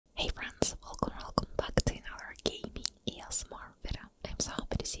Hey friends, welcome back to another gaming ASMR video. I'm so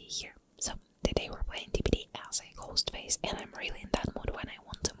happy to see you here. So, today we're playing DBD as a Ghostface, and I'm really in that mood when I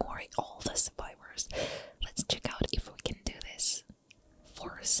want to MORI all the survivors. Let's check out if we can do this.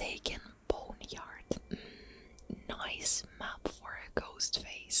 Forsaken Boneyard. Nice map for a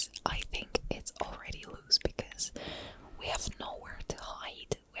Ghostface. I think it's already loose because we have nowhere to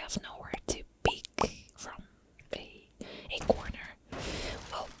hide. We have nowhere to peek from a corner.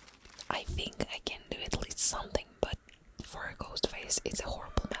 Well, I think I can do at least something, but for a Ghostface, it's a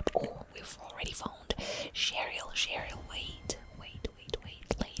horrible map. Oh, we've already found Cheryl. Wait,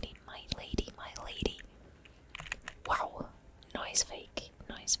 lady, my lady. Wow, nice fake.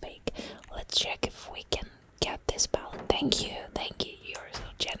 Let's check if we can get this pallet. Thank you, you're so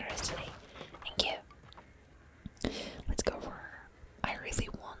generous today. Thank you. Let's go for her. I really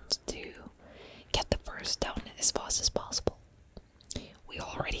want to get the first down as fast as possible. We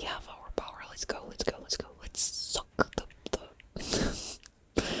already have our power. Let's go. Let's suck the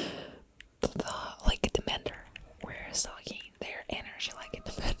like a Demander. We're sucking their energy like a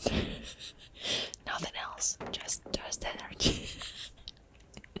Demander. Nothing else. Just energy.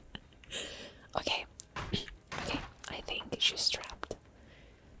 Okay. I think she's trapped.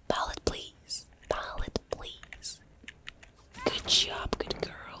 Ballot, please. Good job, good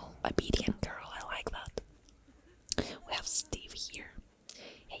girl. Obedient girl. I like that. We have Steve here.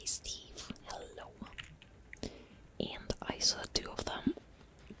 Hey Steve, hello. And I saw two of them.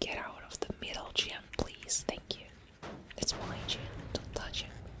 Get out of the middle gym, please. Thank you. It's my gym. Don't touch it.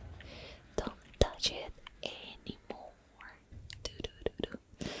 Don't touch it anymore.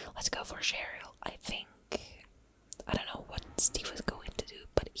 Let's go for Cheryl. I think. I don't know what Steve is going to do,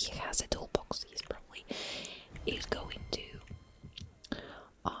 but he has a toolbox. He's probably going to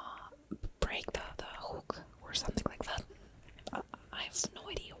break the hook or something like that. I have no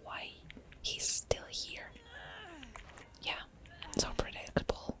idea why he's still here. Yeah, so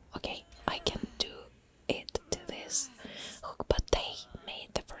predictable. Okay, I can do it to this hook, but they made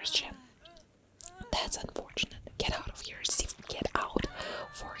the first gem. That's unfortunate. Get out of here, Steve. Get out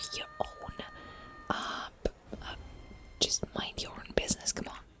for your own. Just mind your own business. Come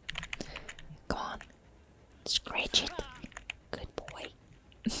on. Scratch it. Good boy.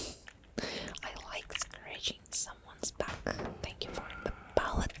 I like scratching someone's back. Thank you for the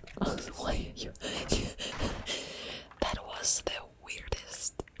ballot. Why are you? That was the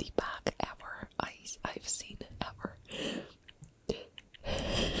weirdest debug ever I've seen ever.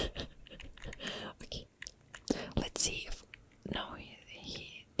 Okay, let's see if no,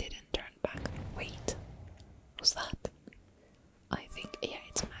 he didn't turn back. Wait, who's that? I think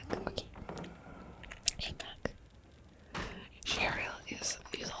it's Mac. Okay, hey Mac. Cheryl is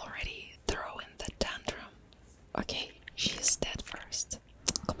already throwing the tantrum. Okay, she's dead first.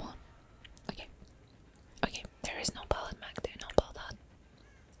 Come on. Okay, there is no pallet, Mac. Do you know about that?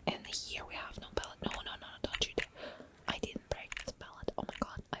 And here we have no pallet. No, don't you dare. I didn't break this pallet. Oh my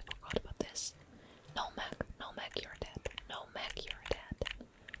god, I forgot about this. No, Mac, you're dead. No, Mac, you're dead.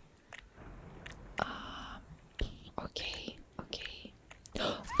 Okay.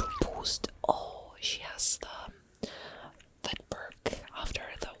 Boost. Oh, she has that perk after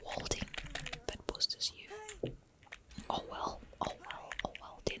the vaulting that boosts you. Oh well,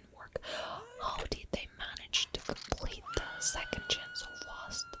 didn't work. How did they manage to complete the second gen so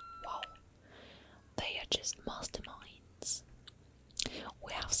fast? Wow, they are just masterminds.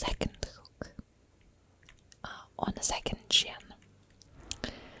 We have second hook on the second gen.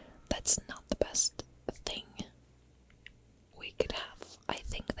 That's not the best thing we could have. I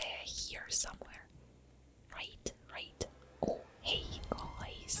think they are here somewhere. Right. Oh, hey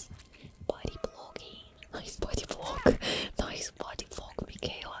guys. Body blocking. Nice body block.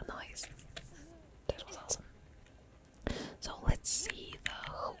 Michaela. Nice. That was awesome. So let's see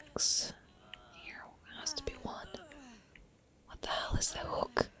the hooks. Here has to be one. What the hell is the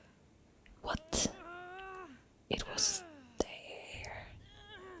hook? What? It was there.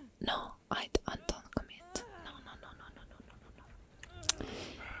 No, I don't commit. No.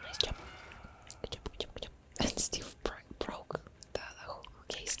 Nice job. Good job. And Steve broke the hook.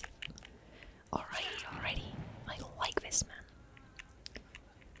 Okay, Steve. Alrighty. I like this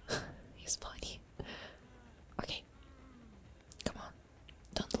man. He's funny. Okay. Come on.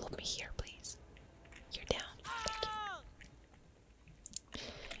 Don't look me here, please. You're down. Thank you.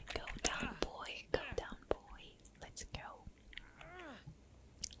 Go down, boy. Let's go.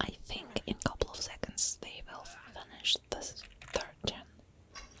 I think in a couple of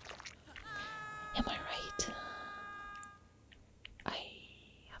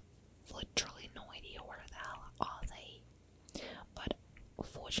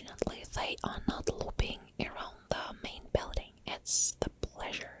they are not looping around the main building. It's the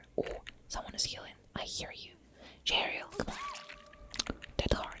pleasure. Oh, someone is healing. I hear you. Cheryl, come on.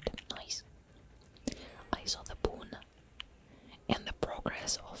 Dead hard. Nice. I saw the boon. And the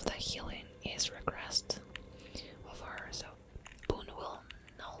progress of the healing is regressed of her, so boon will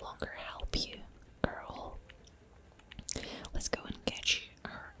no longer help you, girl. Let's go and catch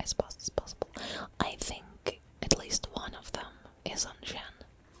her as fast as possible. I think at least one of them is on Jen.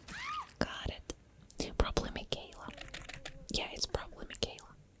 Got it. Probably Michaela. Yeah, it's probably Michaela.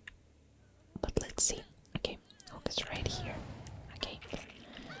 But let's see. Okay, hook is right here. Okay.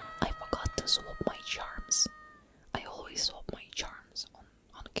 I forgot to swap my charms. I always swap my charms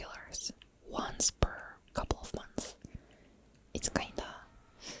on killers once per couple of months. It's kinda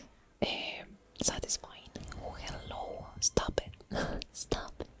satisfying. Oh, hello. Stop it.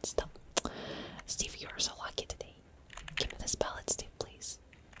 Stop it. Stop. Steve, you're so lucky today. Give me this pallet, Steve, please.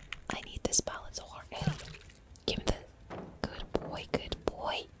 I need this pallet so hard. Hey, give me the good boy, good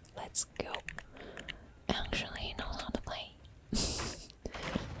boy. Let's go. Actually, he knows how to play.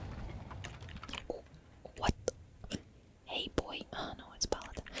 Oh, what? Hey, boy. Oh, no, it's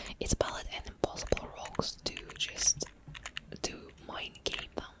pallet. It's pallet and impossible rocks to just mind game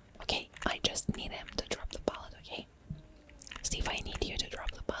them. Okay, I just need him to drop the pallet, okay? Steve, I need you to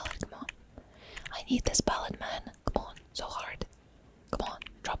drop the pallet, come on. I need this pallet, man. Come on, so hard. Come on,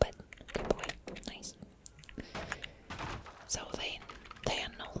 drop it. Good boy. Nice. So they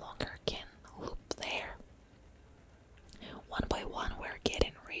no longer can loop there. One by one, we're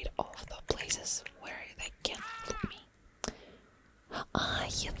getting rid of the places where they can loop me.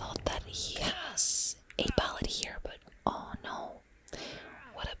 He thought that he has a pallet here, but oh no.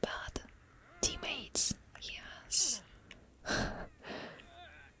 What about teammates he has?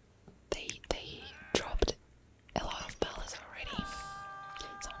 They dropped a lot of pallets already.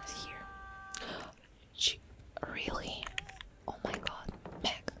 Someone is here. Really? Oh my god.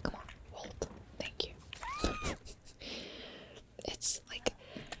 Meg, come on. Walt. Thank you. It's like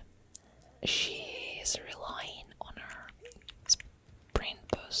she is relying on her sprint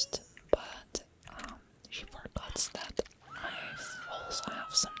boost, but she forgets that I also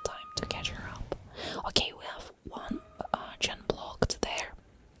have some time to catch her up. Okay, we have one gen blocked there.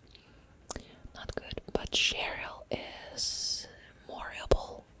 Not good, but Cheryl is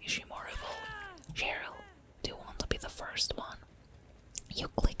moriable. Is she moriable? Cheryl, do you want to be the first one? You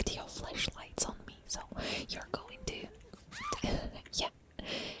clicked your flashlights on me, so you're going to... yeah,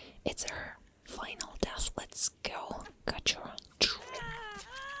 it's her final death. Let's go. Gotcha.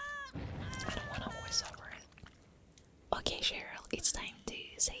 I don't want to voice over it. Okay, Cheryl, it's time to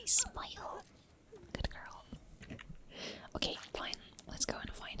say smile. Good girl. Okay, fine. Let's go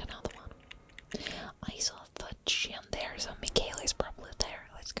and find another one. I saw the Jen there, so Michaela is probably there.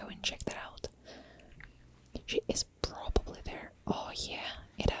 Let's go and check that out. She is probably there. Oh yeah,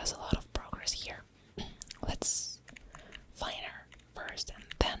 it has a lot of progress here. Let's find her first, and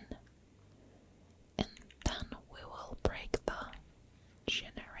then we will break the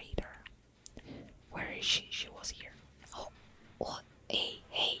generator. Where is she? She was here. Oh, what? Hey,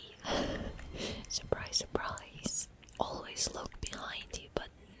 hey. Surprise, surprise. Always look behind you, but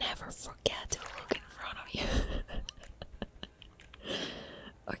never forget to look in front of you.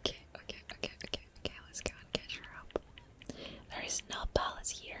 Okay, let's go and catch her up. There is no pallets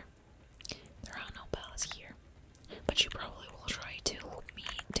here. There are no pallets here. But she probably will try to loop me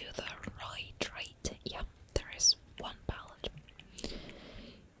to the right? Yeah, there is one pallet.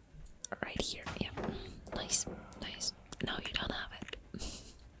 Right here, yeah. Nice, nice. No, you don't have it.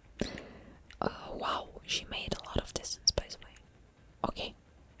 Wow, she made a lot of distance, by the way. Okay,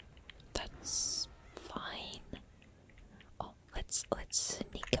 that's fine. Oh, let's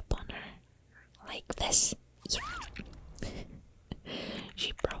sneak up on her like this. Yeah.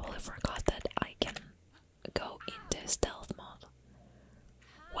 She probably forgot that I can go into stealth mode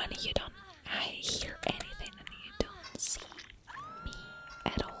when you don't hear anything and you don't see me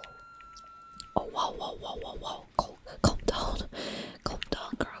at all. Oh, whoa. Calm down,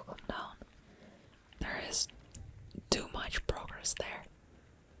 girl, calm down. There is too much progress there.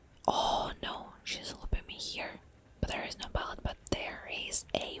 Oh no, she's looping me here. But there is no pallet, but there is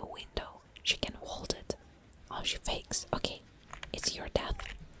a window. She can hold it. Oh, she fakes. Okay, it's your death.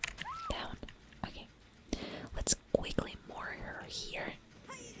 Down. Okay, let's quickly moor her here.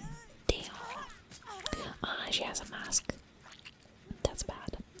 Damn. She has a mask. That's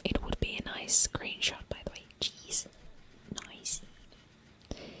bad. It would be a nice screenshot, by the way. Jeez. Nice.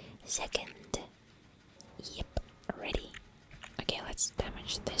 Second. Yep. Ready. Okay, let's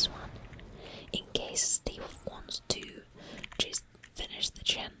damage this one. In case Steve wants to just finish the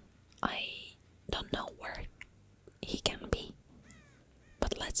gen. I don't know where he can be.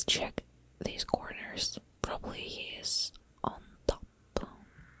 But let's check these corners. Probably he is on top.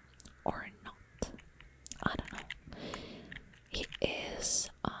 Or not. I don't know. He is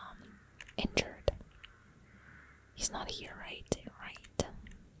injured. He's not here, right? Right.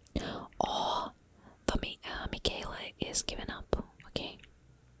 Oh, the Michaela is giving up. Okay.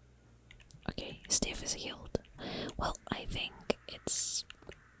 Okay, Steve is healed. Well, I think it's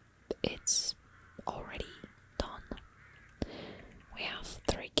already done. We have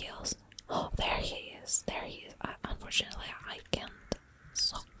 3 kills. Oh, there he is. There he is. Unfortunately, I can't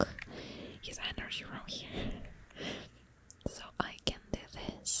suck his energy from here. So I can do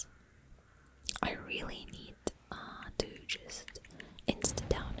this. I really need to just insta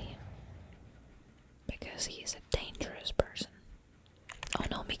down him. Because he's a dangerous person. Oh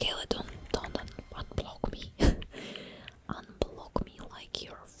no, Michaela, don't unblock me. Unblock me like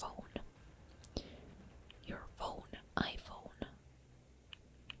your phone. Your phone, iPhone.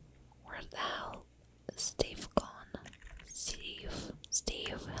 Where the hell is Steve gone? Steve,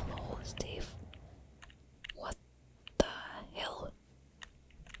 hello, Steve. What the hell?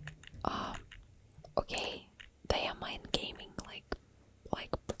 Okay, they are mind gaming like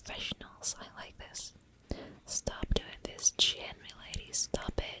professionals. I like this. Stop doing this, chin, me lady.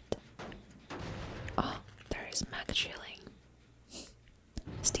 Stop it. Oh, there is Mac chilling.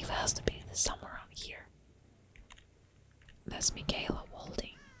 Steve has to be somewhere around here. That's Michaela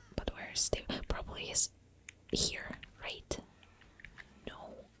Walding. But where is Steve? Probably is here, right?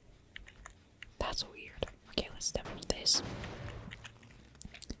 No. That's weird. Okay, let's damage this.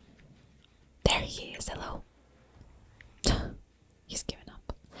 There he is, hello. He's given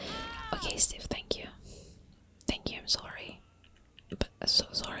up. Okay, Steve, thank you. Thank you, I'm sorry. But I'm so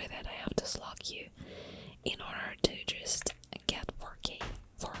sorry that I have to slog you in order to just get 4K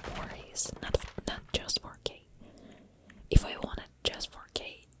for MORIs. Not just 4K. If I wanted just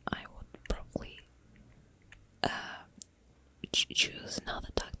 4K, I would probably choose another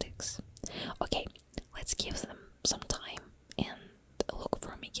tactics. Okay, let's give them some time and look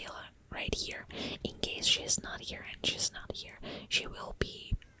for Michaela right here. In case she's not here, and she's not here, she will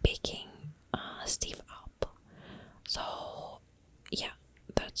be picking Steve up. So yeah,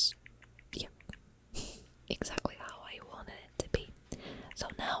 that's exactly how I wanted it to be. So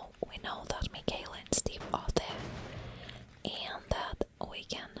now we know that Michaela and Steve are there, and that we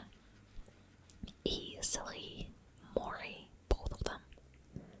can easily MORI both of them.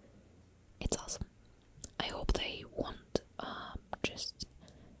 It's awesome. I hope they won't just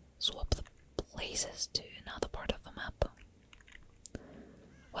swap the places to another part of the map.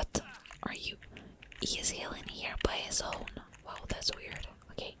 What are you? He is healing here by his own. Wow, that's weird.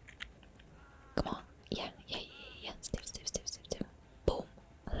 Okay. Come on. Yeah. Steve. Boom.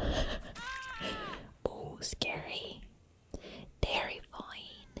 Boo, scary.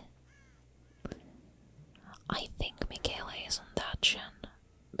 Terrifying. I think Michaela is on that gen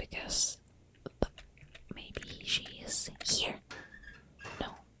because maybe she is here. No.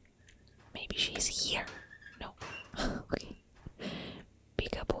 Maybe she's here. No. Okay.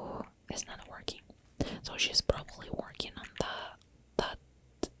 Peekaboo is not working. So she's probably working on that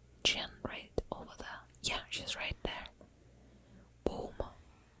gen right over there. Yeah, she's right there. Boom.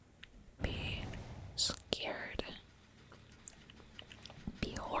 Be scared.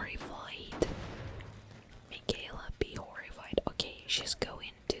 Be horrified. Michaela, be horrified. Okay, she's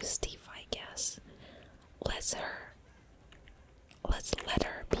going to Steve, I guess. Let's let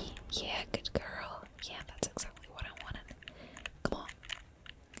her be. Yeah, good girl. Yeah, that's exactly what I wanted. Come on.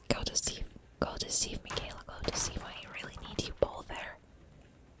 Go to Steve. Go to Steve, Michaela. Go to Steve. I really need you both there.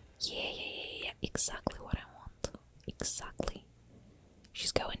 Yeah. Exactly what I want. Exactly.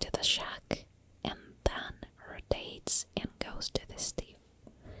 She's going to the shack and then rotates and goes to the Steve.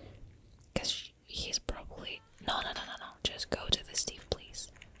 Because he's probably... No. Just go to the Steve,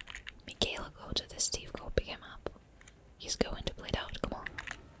 please. Michaela, go to the Steve. Go pick him up. He's going to bleed out. Come on.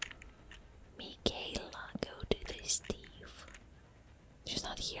 Michaela, go to the Steve. She's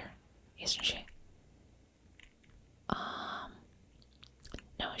not here, isn't she?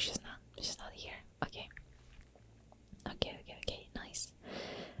 No, she's not. She's not here. Okay. Nice.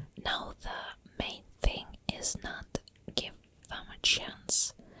 Now the main thing is not give them a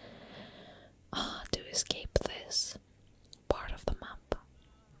chance to escape this part of the map.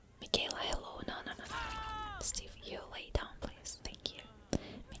 Michaela, hello. No. Steve, you lay down, please. Thank you.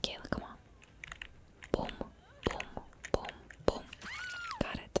 Michaela, come on. Boom.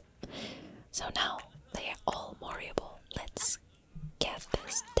 Got it. So now they are all MORIable. Let's get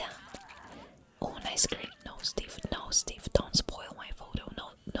this done. Oh, nice screen. No, Steve, don't spoil my photo.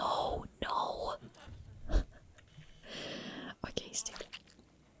 No,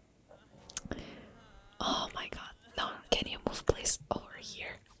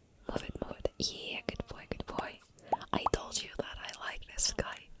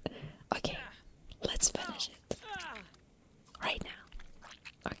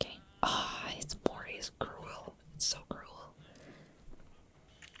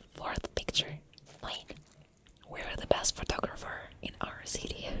 picture. Fine. We're the best photographer in our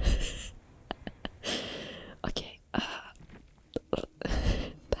city.